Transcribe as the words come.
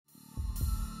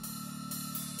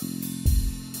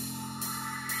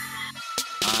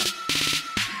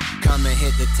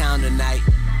hit the town tonight.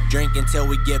 Drink until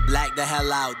we get black the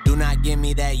hell out. Do not give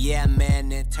me that yeah man,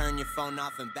 then turn your phone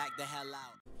off and back the hell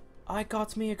out. I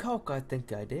got me a Coke, I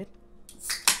think I did.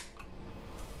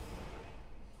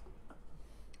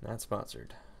 Not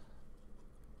sponsored,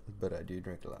 but I do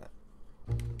drink a lot.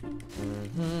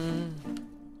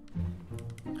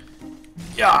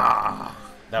 Yeah,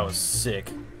 that was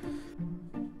sick.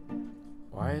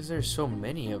 Why is there so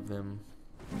many of them?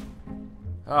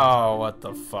 Oh, what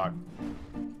the fuck?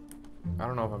 I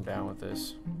don't know if I'm down with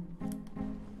this.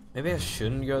 Maybe I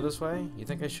shouldn't go this way? You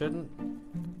think I shouldn't?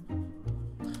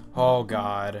 Oh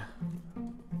god.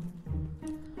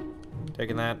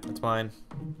 Taking that, it's mine.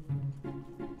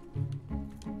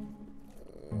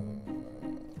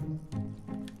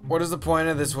 What is the point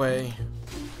of this way?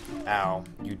 Ow,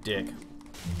 you dick.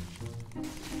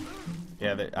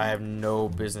 Yeah, I have no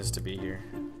business to be here.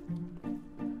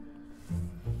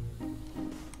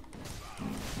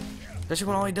 Especially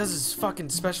when all he does is fucking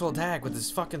special attack with his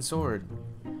fucking sword.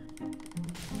 Are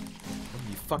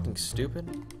you fucking stupid?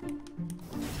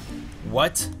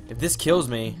 What? If this kills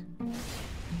me,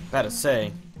 about to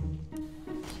say.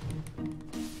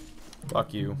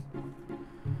 Fuck you.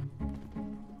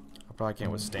 I probably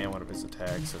can't withstand one of his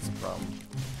attacks, that's a problem.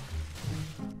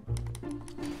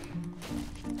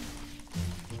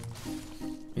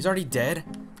 He's already dead?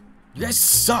 You guys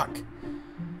suck!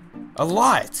 A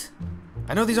lot!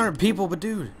 I know these aren't people, but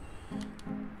dude.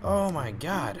 Oh my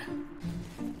god.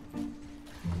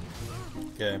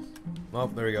 Okay. Well,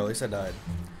 there we go. At least I died.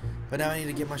 But now I need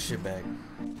to get my shit back.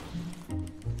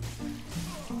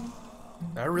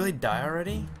 Did I really die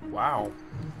already? Wow.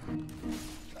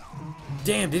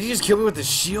 Damn, did he just kill me with the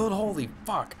shield? Holy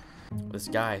fuck. This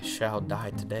guy shall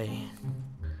die today.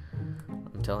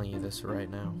 I'm telling you this right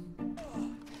now.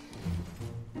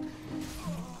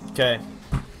 Okay.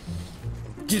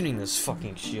 I'm getting this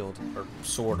fucking shield, or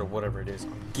sword, or whatever it is.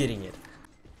 I'm getting it.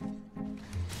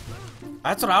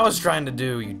 That's what I was trying to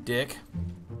do, you dick.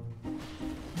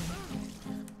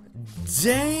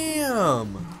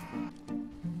 Damn!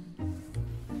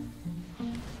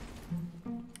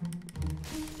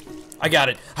 I got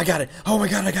it! I got it! Oh my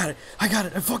god, I got it! I got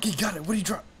it! I fucking got it! What are you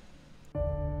trying?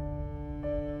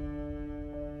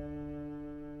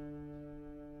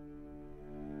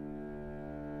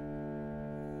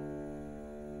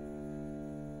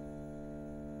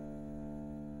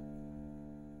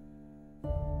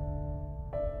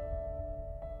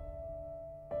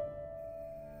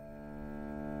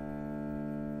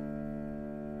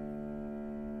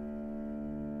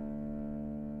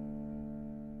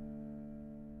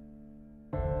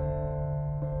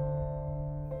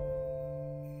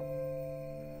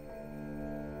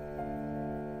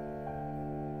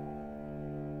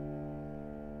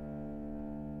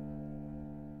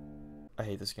 I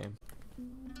hate this game.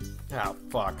 Oh,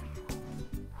 fuck.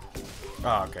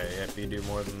 Oh, okay, if you do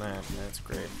more than that, that's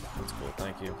great. That's cool,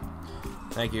 thank you.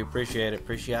 Thank you, appreciate it.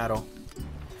 Appreciado.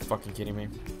 Fucking kidding me.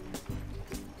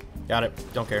 Got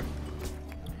it, don't care.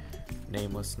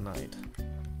 Nameless Knight.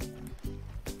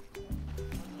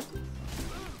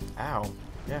 Ow.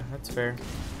 Yeah, that's fair.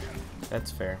 That's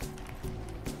fair.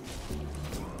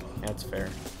 That's fair.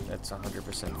 That's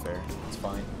 100% fair. It's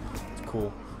fine. It's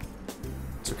cool.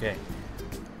 It's okay.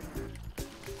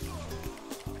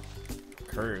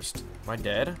 Cursed. Am I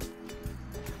dead?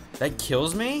 That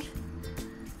kills me?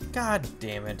 God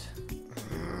damn it.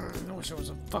 I wish I was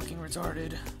a fucking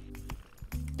retarded.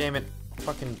 Damn it.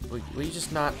 Fucking, will you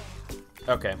just not?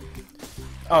 Okay.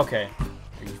 Okay.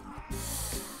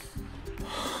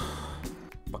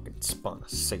 Fucking spawn a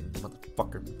Satan,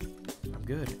 motherfucker. I'm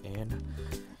good, and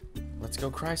let's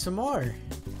go cry some more.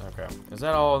 Okay. Is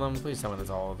that all of them? Please tell me that's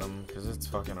all of them, because it's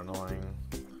fucking annoying.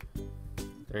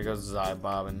 There goes Zai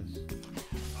bobbing.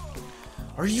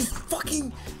 Are you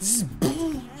fucking? This is.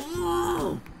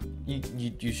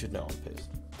 You should know I'm pissed.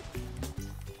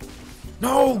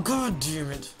 No, god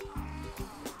damn it.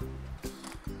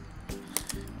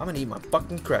 I'm gonna eat my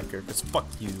fucking cracker, because fuck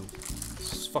you.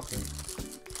 This is fucking.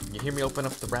 You hear me open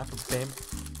up the wrapper? Bam.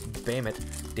 Bam it.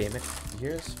 Damn it. You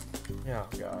hear this? Oh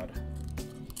god.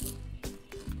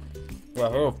 Well,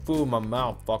 I heard food in my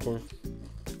mouth, fuckers.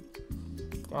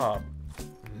 God.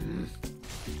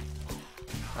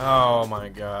 Oh my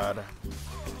god.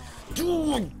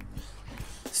 Dude!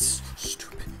 This is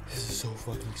stupid. This is so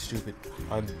fucking stupid.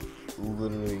 I'm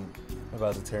literally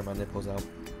about to tear my nipples out.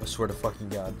 I swear to fucking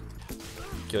god.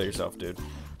 Kill yourself, dude.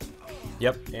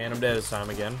 Yep, and I'm dead this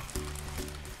time again.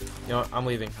 You know what? I'm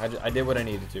leaving. I did what I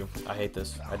needed to. I hate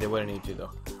this. I did what I needed to,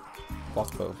 though.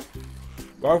 Fuck both.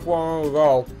 That's where I'm gonna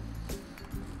go.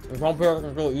 If I'm here, I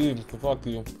can go eat, so fuck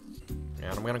you.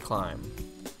 And I'm gonna climb.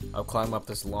 I'll climb up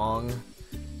this long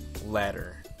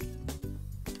ladder.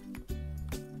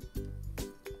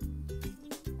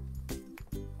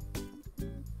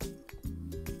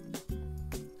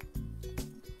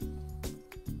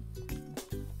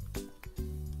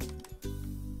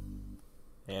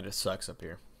 And it sucks up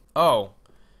here. Oh,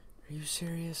 are you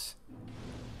serious?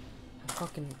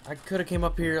 I could have came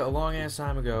up here a long ass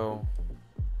time ago.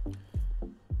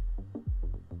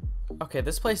 Okay,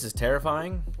 this place is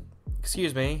terrifying.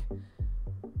 Excuse me.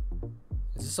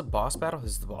 Is this a boss battle?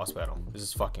 This is the boss battle. This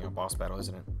is fucking a boss battle,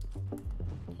 isn't it?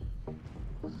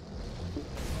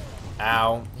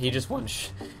 Ow. He just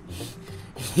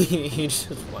he just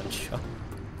one shot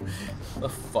the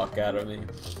fuck out of me.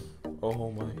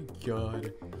 Oh my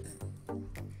god.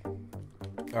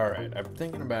 Alright, I'm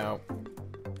thinking about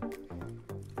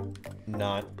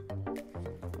not,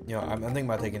 you know, I'm thinking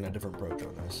about taking a different approach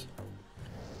on this.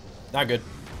 Not good.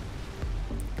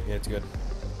 Yeah, it's good.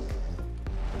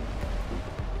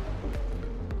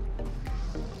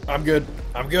 I'm good.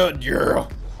 I'm good, yeah.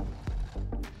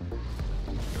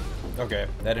 Okay,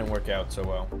 that didn't work out so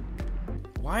well.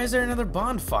 Why is there another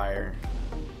bonfire?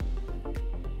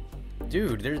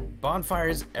 Dude, there's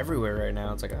bonfires everywhere right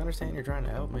now. It's like, I understand you're trying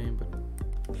to help me, but...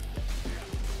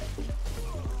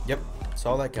 Yep,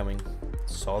 saw that coming.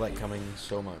 Saw that coming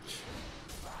so much.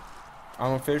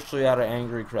 I'm officially out of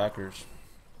angry crackers.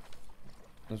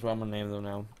 That's what I'm gonna name them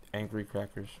now. Angry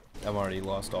crackers. I've already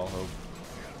lost all hope.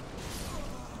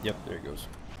 Yep, there it goes.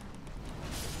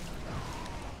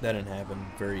 That didn't happen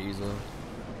very easily.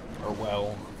 Or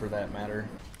well, for that matter.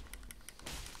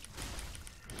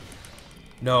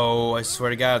 No, I swear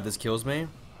to God, this kills me.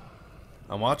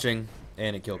 I'm watching,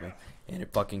 and it killed me. And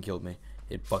it fucking killed me.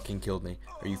 It fucking killed me.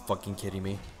 Are you fucking kidding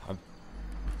me?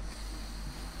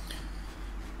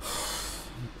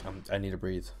 I need to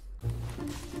breathe.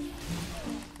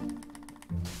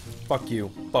 Fuck you.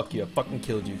 Fuck you. I fucking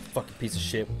killed you. Fucking piece of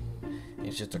shit.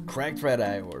 It's just a cracked red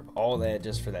eye orb. All that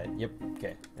just for that. Yep.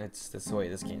 Okay. That's the way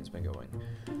this game's been going.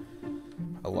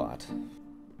 A lot.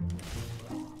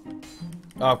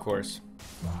 Oh, of course.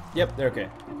 Yep. They're okay.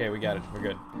 Okay, we got it. We're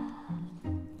good.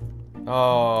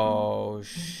 Oh,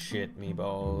 shit,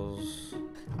 meatballs.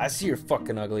 I see your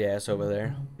fucking ugly ass over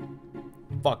there.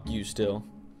 Fuck you still.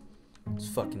 It's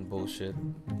fucking bullshit.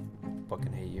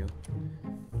 Fucking hate you.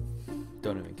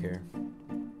 Don't even care.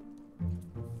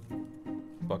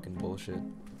 Fucking bullshit. I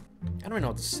don't even know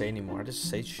what to say anymore. I just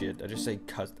say shit. I just say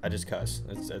cuss. I just cuss.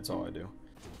 That's all I do.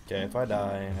 Okay, if I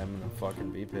die, I'm gonna fucking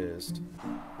be pissed.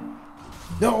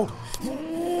 No!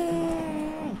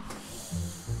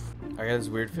 I got this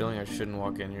weird feeling I shouldn't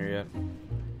walk in here yet.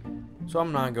 So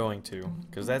I'm not going to,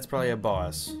 because that's probably a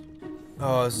boss.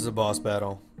 Oh, this is a boss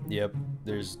battle. Yep,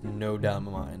 there's no doubt in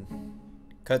my mind.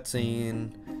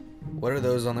 Cutscene. What are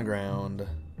those on the ground?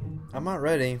 I'm not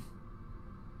ready.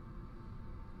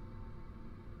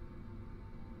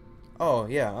 Oh,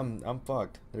 yeah, I'm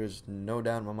fucked. There's no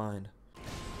doubt in my mind.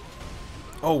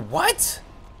 Oh, what?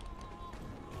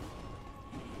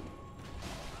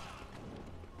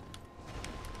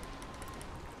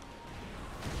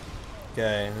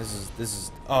 Okay, this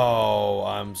is oh,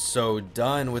 I'm so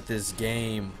done with this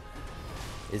game.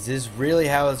 Is this really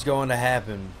how it's going to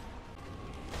happen?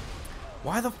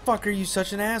 Why the fuck are you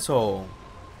such an asshole?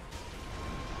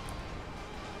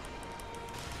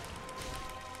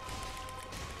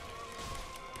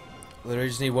 Literally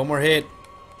just need one more hit.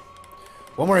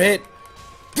 One more hit.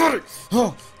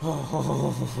 Oh.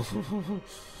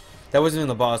 That wasn't even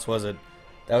the boss, was it?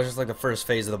 That was just like the first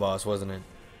phase of the boss, wasn't it?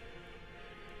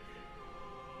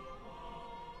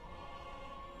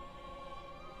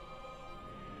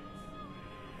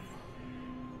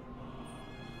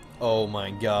 Oh my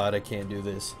god, I can't do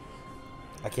this.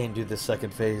 I can't do this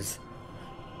second phase.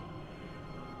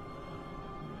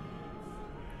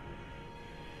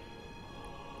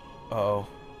 Uh-oh.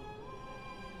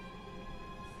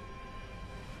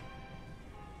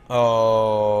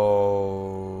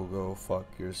 Oh, go fuck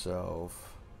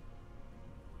yourself.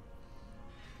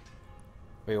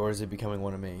 Wait, or is it becoming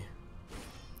one of me?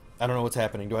 I don't know what's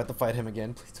happening. Do I have to fight him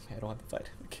again? Please tell me I don't have to fight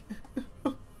him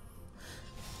again.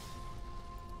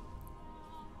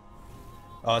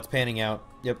 Oh, it's panning out.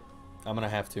 Yep, I'm gonna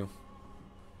have to.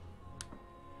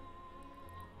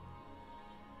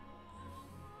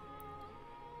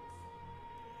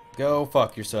 Go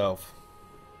fuck yourself.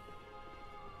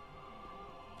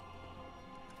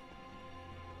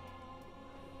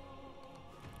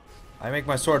 I make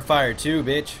my sword fire too,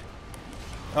 bitch.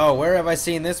 Oh, where have I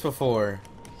seen this before?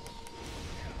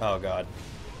 Oh god.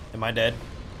 Am I dead?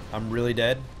 I'm really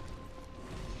dead?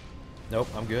 Nope,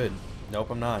 I'm good. Nope,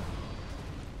 I'm not.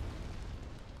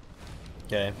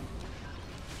 Okay.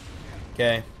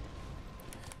 Okay.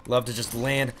 Love to just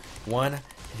land one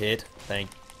hit. Thank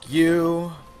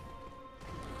you.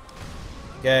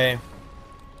 Okay.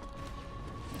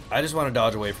 I just want to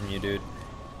dodge away from you, dude.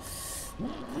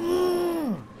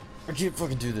 I can't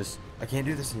fucking do this. I can't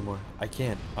do this anymore. I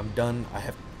can't. I'm done.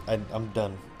 I'm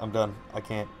done. I'm done. I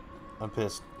can't. I'm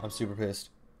pissed. I'm super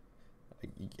pissed.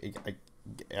 I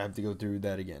have to go through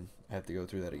that again. I have to go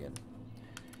through that again.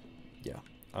 Yeah.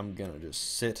 I'm gonna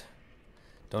just sit.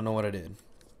 Don't know what I did,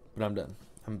 but I'm done.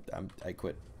 I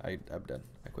quit. I'm done.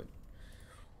 I quit.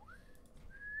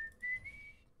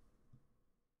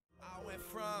 I went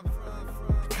from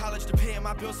college to paying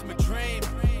my bills from a dream.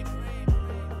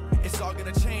 It's all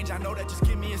gonna change, I know that, just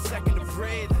give me a second to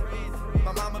breathe.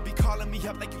 My mama be calling me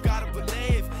up like you gotta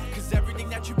believe, cause everything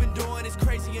that you've been doing is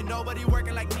crazy and nobody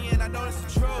working like me, and I know that's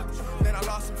the truth. Then I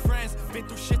lost some friends, been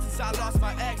through shit since I lost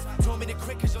my ex. Told me to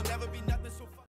quit cause you'll never